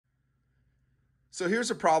So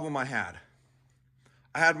here's a problem I had.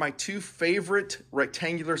 I had my two favorite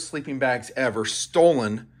rectangular sleeping bags ever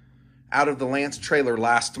stolen out of the Lance trailer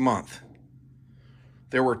last month.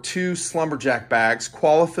 There were two Slumberjack bags,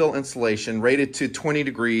 Qualifill insulation, rated to 20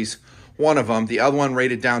 degrees, one of them. The other one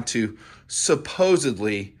rated down to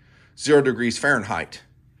supposedly 0 degrees Fahrenheit.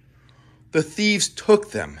 The thieves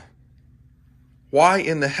took them. Why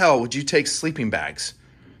in the hell would you take sleeping bags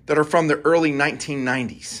that are from the early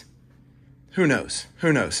 1990s? Who knows?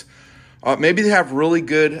 Who knows? Maybe they have really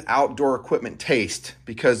good outdoor equipment taste,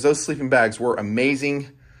 because those sleeping bags were amazing.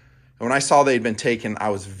 And when I saw they'd been taken, I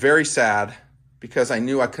was very sad because I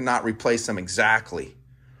knew I could not replace them exactly.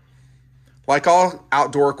 Like all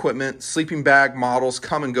outdoor equipment, sleeping bag models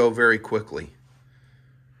come and go very quickly.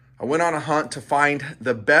 I went on a hunt to find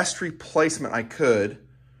the best replacement I could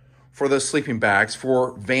for those sleeping bags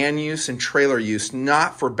for van use and trailer use,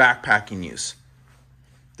 not for backpacking use.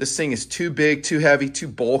 This thing is too big, too heavy, too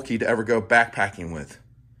bulky to ever go backpacking with.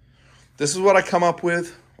 This is what I come up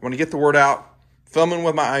with. I want to get the word out. Filming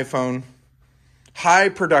with my iPhone. High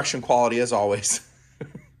production quality as always.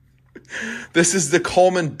 This is the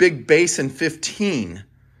Coleman Big Basin 15.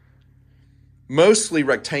 Mostly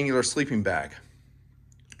rectangular sleeping bag.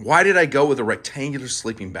 Why did I go with a rectangular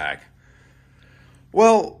sleeping bag?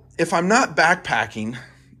 Well, if I'm not backpacking,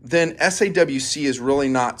 then SAWC is really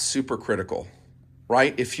not super critical,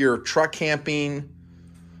 right? If you're truck camping,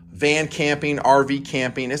 van camping, RV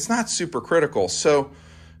camping, it's not super critical. So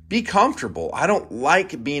be comfortable. I don't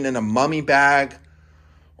like being in a mummy bag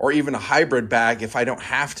or even a hybrid bag if I don't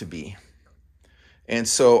have to be. And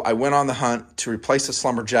so I went on the hunt to replace the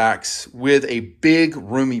Slumberjacks with a big,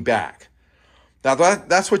 roomy bag. Now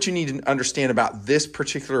that's what you need to understand about this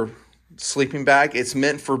particular sleeping bag. It's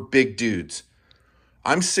meant for big dudes.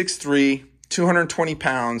 I'm 6'3", 220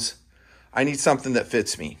 pounds. I need something that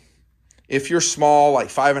fits me. If you're small, like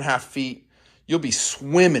 5.5 feet, you'll be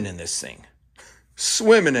swimming in this thing.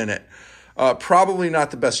 Swimming in it. Probably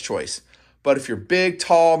not the best choice. But if you're big,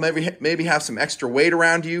 tall, maybe have some extra weight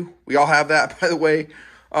around you. We all have that, by the way.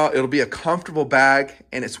 It'll be a comfortable bag,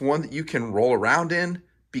 and it's one that you can roll around in,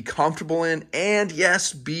 be comfortable in, and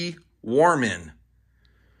yes, be warm in.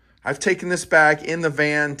 I've taken this bag in the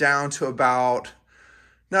van down to about,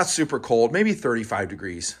 not super cold, maybe 35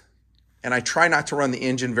 degrees. And I try not to run the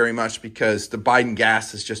engine very much because the Biden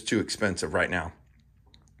gas is just too expensive right now.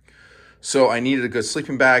 So I needed a good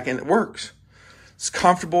sleeping bag, and it works. It's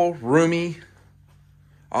comfortable, roomy,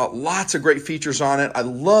 lots of great features on it. I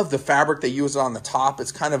love the fabric they use on the top.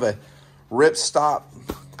 It's kind of a ripstop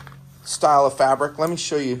style of fabric. Let me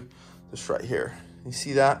show you this right here. You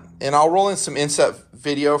see that? And I'll roll in some inset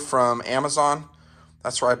video from Amazon.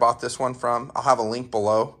 That's where I bought this one from. I'll have a link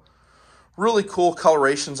below. Really cool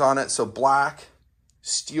colorations on it. So black,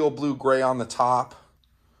 steel blue gray on the top.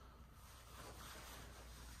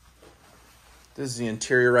 This is the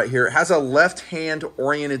interior right here. It has a left-hand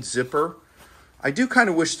oriented zipper. I do kind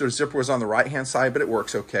of wish the zipper was on the right-hand side, but it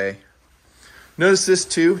works okay. Notice this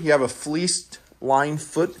too. You have a fleeced line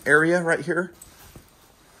foot area right here.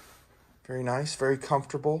 Very nice, very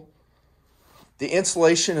comfortable. The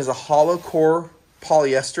insulation is a hollow core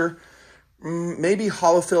polyester. Maybe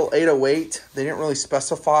Hollowfill 808. They didn't really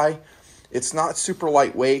specify. It's not super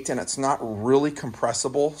lightweight, and it's not really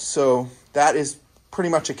compressible. So that is pretty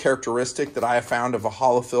much a characteristic that I have found of a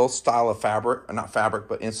Hollowfill style of fabric, not fabric,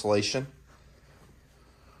 but insulation.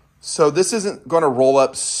 So this isn't going to roll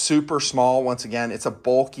up super small. Once again, it's a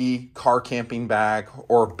bulky car camping bag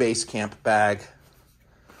or base camp bag.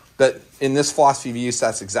 That in this philosophy of use,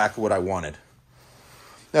 that's exactly what I wanted.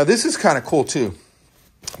 Now this is kind of cool too.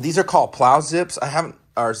 These are called plow zips.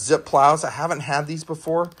 Or zip plows. I haven't had these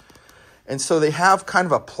before. And so they have kind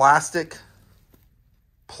of a plastic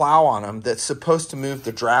plow on them that's supposed to move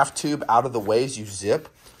the draft tube out of the way as you zip.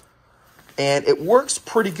 And it works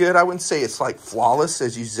pretty good. I wouldn't say it's like flawless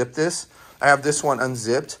as you zip this. I have this one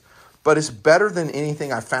unzipped, but it's better than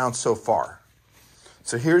anything I've found so far.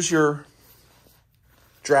 So here's your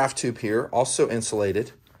draft tube here, also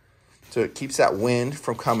insulated. So it keeps that wind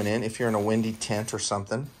from coming in if you're in a windy tent or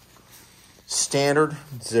something. Standard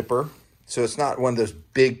zipper. So it's not one of those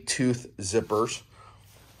big tooth zippers.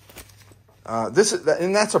 And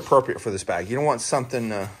that's appropriate for this bag. You don't want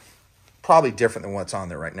something probably different than what's on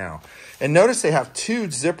there right now. And notice they have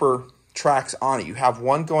two zipper tracks on it. You have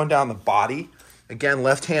one going down the body, again,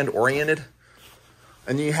 left-hand oriented,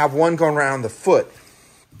 and then you have one going around the foot.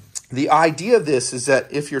 The idea of this is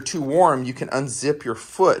that if you're too warm, you can unzip your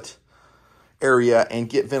foot area and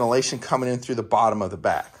get ventilation coming in through the bottom of the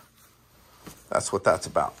bag. That's what that's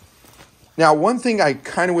about. Now, one thing I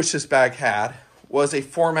kind of wish this bag had was a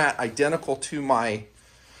format identical to my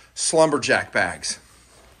Slumberjack bags.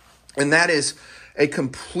 And that is a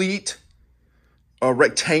complete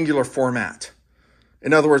rectangular format.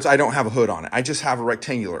 In other words, I don't have a hood on it. I just have a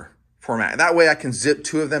rectangular format. That way I can zip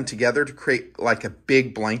two of them together to create like a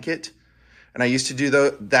big blanket. And I used to do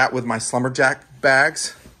that with my Slumberjack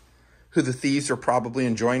bags, who the thieves are probably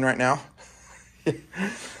enjoying right now.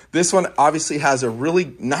 This one obviously has a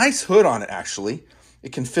really nice hood on it, actually.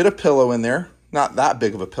 It can fit a pillow in there. Not that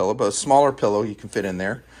big of a pillow, but a smaller pillow you can fit in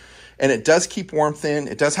there. And it does keep warmth in.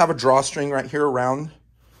 It does have a drawstring right here around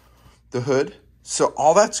the hood. So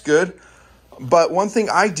all that's good. But one thing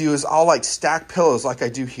I do is I'll like stack pillows like I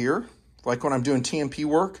do here, like when I'm doing TMP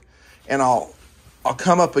work, and I'll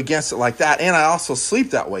come up against it like that. And I also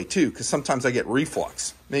sleep that way too, because sometimes I get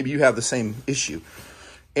reflux. Maybe you have the same issue.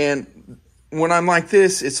 And when I'm like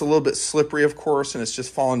this, it's a little bit slippery, of course, and it's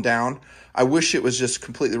just falling down. I wish it was just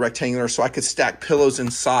completely rectangular so I could stack pillows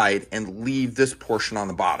inside and leave this portion on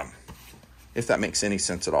the bottom, if that makes any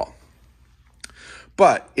sense at all.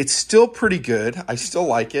 But it's still pretty good. I still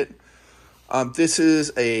like it. This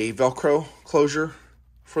is a Velcro closure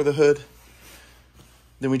for the hood.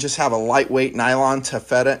 Then we just have a lightweight nylon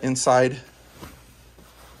taffeta inside.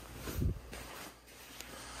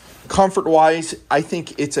 Comfort-wise, I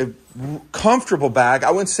think it's a comfortable bag.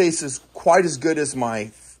 I wouldn't say it's quite as good as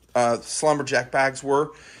my Slumberjack bags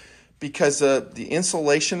were, because the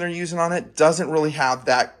insulation they're using on it doesn't really have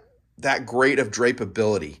that great of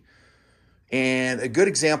drapeability. And a good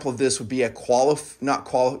example of this would be a Qualifill,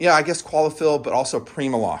 but also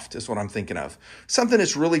Primaloft is what I'm thinking of. Something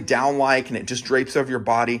that's really down-like and it just drapes over your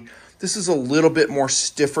body. This is a little bit more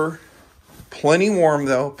stiffer. Plenty warm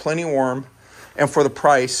though, plenty warm. And for the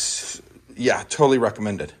price, yeah, totally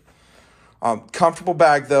recommended. Comfortable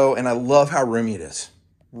bag though, and I love how roomy it is.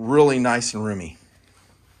 Really nice and roomy.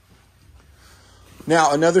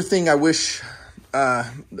 Now, another thing I wish,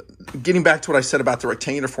 getting back to what I said about the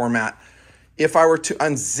rectangular format, if I were to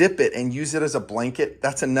unzip it and use it as a blanket,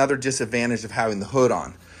 that's another disadvantage of having the hood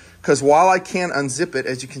on. Because while I can unzip it,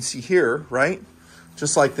 as you can see here, right?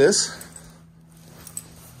 Just like this.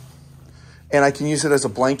 And I can use it as a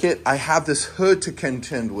blanket, I have this hood to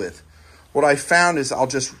contend with. What I found is I'll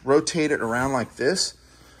just rotate it around like this,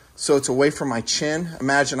 so it's away from my chin.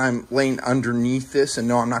 Imagine I'm laying underneath this, and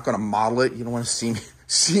no, I'm not gonna model it. You don't wanna see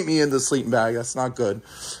me in the sleeping bag, that's not good.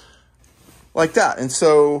 Like that. And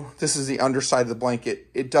so this is the underside of the blanket.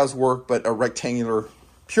 It does work, but a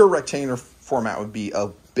pure rectangular format would be a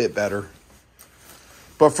bit better.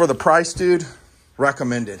 But for the price, dude,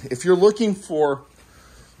 recommended. If you're looking for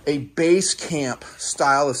a base camp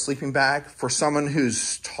style of sleeping bag for someone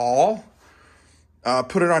who's tall,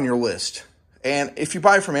 put it on your list. And if you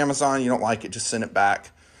buy it from Amazon, you don't like it, just send it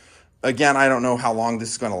back. Again, I don't know how long this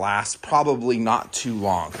is going to last. Probably not too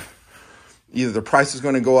long. Either the price is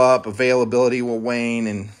going to go up, availability will wane,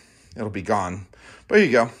 and it'll be gone. But here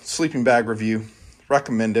you go. Sleeping bag review.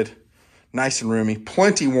 Recommended. Nice and roomy.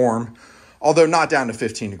 Plenty warm, although not down to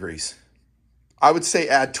 15 degrees. I would say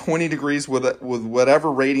add 20 degrees with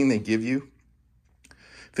whatever rating they give you.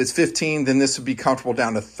 If it's 15, then this would be comfortable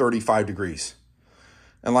down to 35 degrees.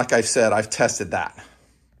 And like I said, I've tested that.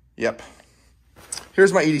 Yep.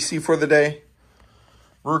 Here's my EDC for the day.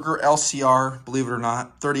 Ruger LCR, believe it or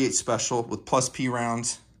not, 38 special with plus P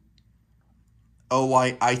rounds.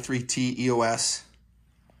 Olight i3T EOS.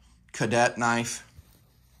 Cadet knife.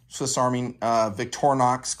 Swiss Army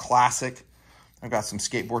Victorinox Classic. I've got some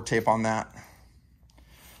skateboard tape on that.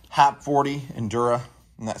 HAP 40 Endura,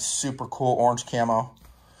 and that super cool orange camo.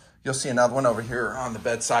 You'll see another one over here on the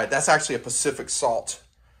bedside. That's actually a Pacific Salt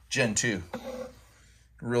Gen 2.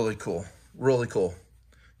 Really cool, really cool.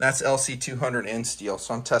 That's LC200 in steel,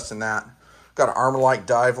 so I'm testing that. Got an Armorlight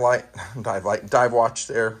dive watch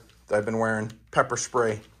there that I've been wearing. Pepper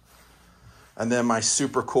spray. And then my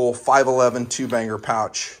super cool 511 two-banger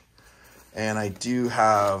pouch. And I do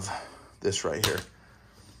have this right here.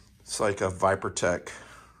 It's like a Vipertech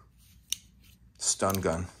stun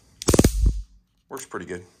gun. Works pretty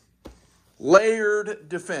good. Layered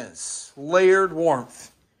defense. Layered warmth.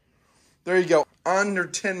 There you go. Under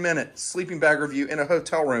 10 minutes sleeping bag review in a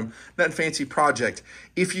hotel room. Nothing fancy project.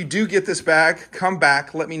 If you do get this bag, come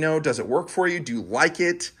back. Let me know. Does it work for you? Do you like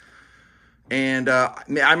it? And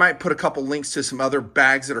I might put a couple links to some other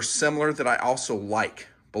bags that are similar that I also like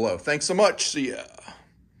below. Thanks so much. See ya.